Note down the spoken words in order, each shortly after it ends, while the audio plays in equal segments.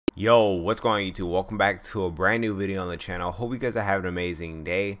Yo, what's going on YouTube? Welcome back to a brand new video on the channel. Hope you guys are having an amazing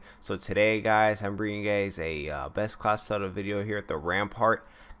day. So today guys, I'm bringing you guys a best class setup video here at the Rampart.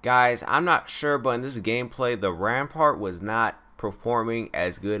 Guys, I'm not sure, but in this gameplay the Rampart was not performing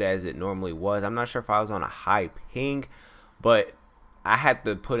as good as it normally was. I'm not sure if I was on a high ping, but I had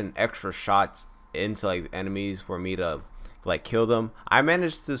to put in extra shots into like the enemies for me to like kill them. I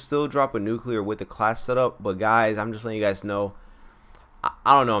managed to still drop a nuclear with the class setup, but guys, I'm just letting you guys know,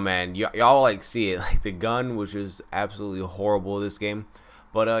 I don't know, man. Y'all like see it, like the gun, which is absolutely horrible this game.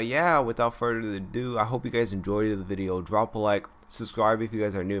 But yeah, without further ado, I hope you guys enjoyed the video. Drop a like, subscribe if you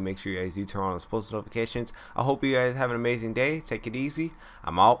guys are new. Make sure you guys do turn on those post notifications. I hope you guys have an amazing day. Take it easy.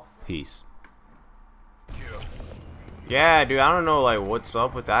 I'm out. Peace. Yeah, dude. I don't know like what's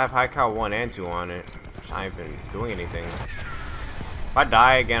up with that. I have high cal 1 and 2 on it. It's not even doing anything. If I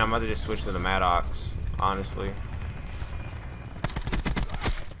die again, I'm about to just switch to the Maddox. Honestly.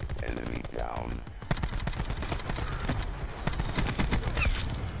 Enemy down.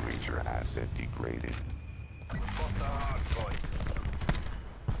 Major asset degraded. Lost a hard point.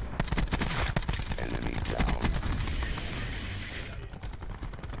 Enemy down.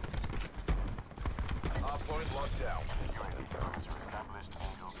 Hard point locked down.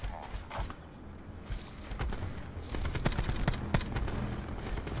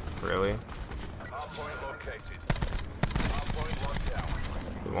 Really? Hard point located. Hard point locked down.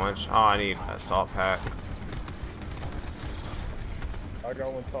 Oh, I need assault pack. I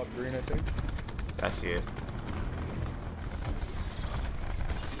got one top green, I think. I see it.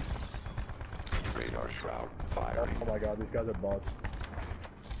 Radar shroud firing. Oh my god, these guys are bots.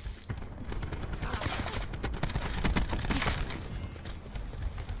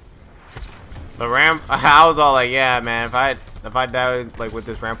 The I was all like, yeah, man. If I die like with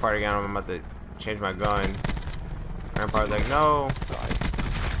this Rampart again, I'm about to change my gun. Rampart's like, no. Side.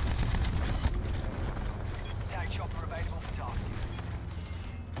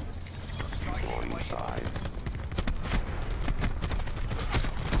 Deploying side.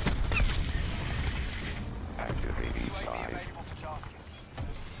 Activating side.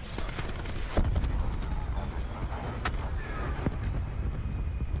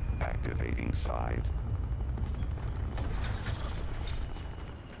 Activating side.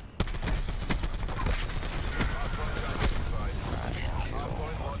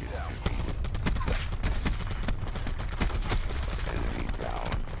 Enemy down.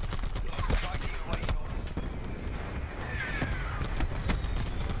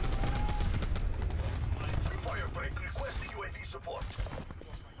 Fire break requesting UAV support.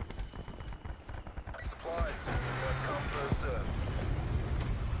 Supplies. First come, first served.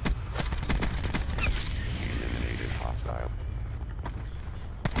 Eliminated hostile.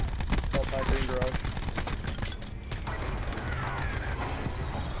 Top high green garage.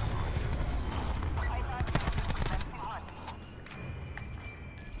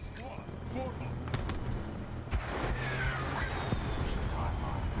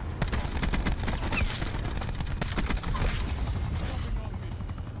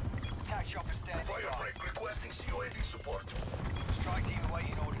 Fire break requesting UAV support. Strike team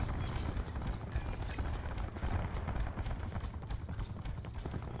awaiting orders.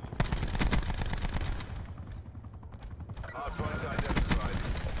 Hard point identified.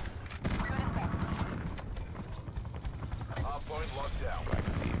 Hard point locked down. Black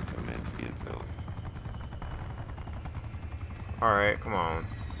team commence infill. Alright, come on.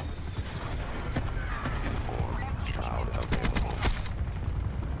 Inform. Shroud available.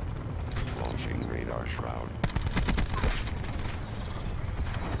 Launching radar shroud.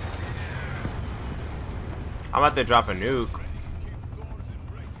 I'm about to drop a nuke.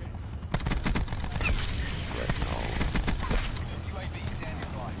 Threat null. UAV standing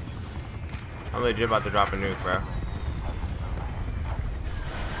by. I'm legit about to drop a nuke, bro.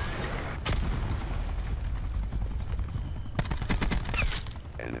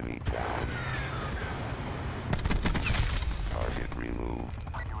 Enemy down. Target removed.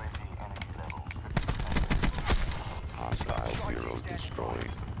 Hostile zero destroyed.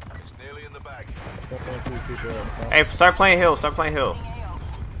 It's nearly in the bag. Don't want two people on top. Hey, start playing hill. Start playing hill.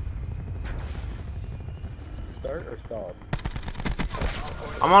 Start or stop?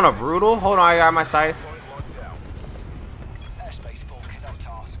 I'm on a brutal. Hold on, I got my scythe. Point locked down. Airspace full. No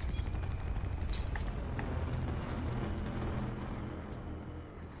task.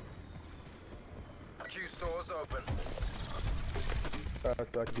 Q stores open.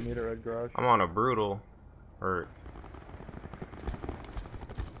 Fast back, you need a red garage. I'm on a brutal. Or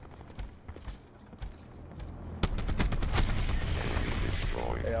Enemy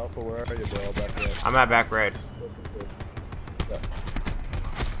destroyed. Hey Alpha, where are you, bro? Back there. I'm at back red. Listen to this. Yeah.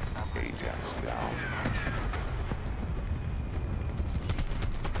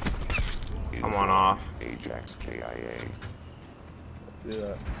 Ajax KIA.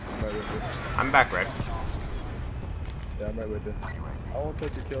 Yeah, I'm right with you. I'm back red. Yeah, I'm right with you. I won't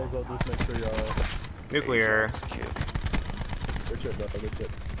take your kills, I'll just make sure y'all... Nuclear. Ajax KIP. Good shit, bro, good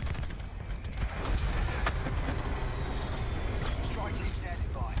shit. Strike team standing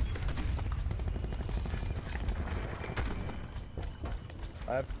by.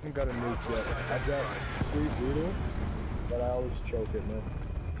 I haven't got a nuke yet. I've got 3 brutal, but I always choke it, man.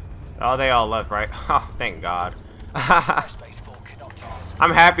 Oh, they all left, right? Oh, thank God. Airspace 4 cannot task.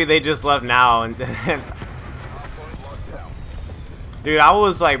 I'm happy they just left now. And Hardpoint locked down. dude, I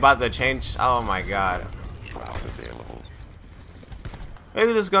was like about to change. Oh my God. Shroud available.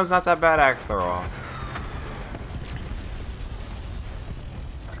 Maybe this gun's not that bad after all.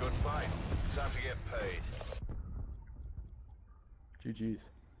 Good fight. Time to get paid. GG's.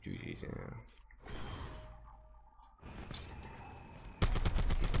 GG's,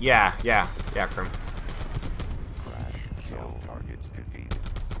 yeah. Yeah, Crim. Crash. Kill. Targets defeated.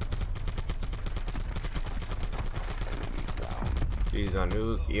 Enemy down. G's on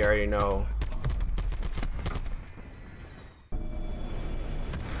nuke. You already know.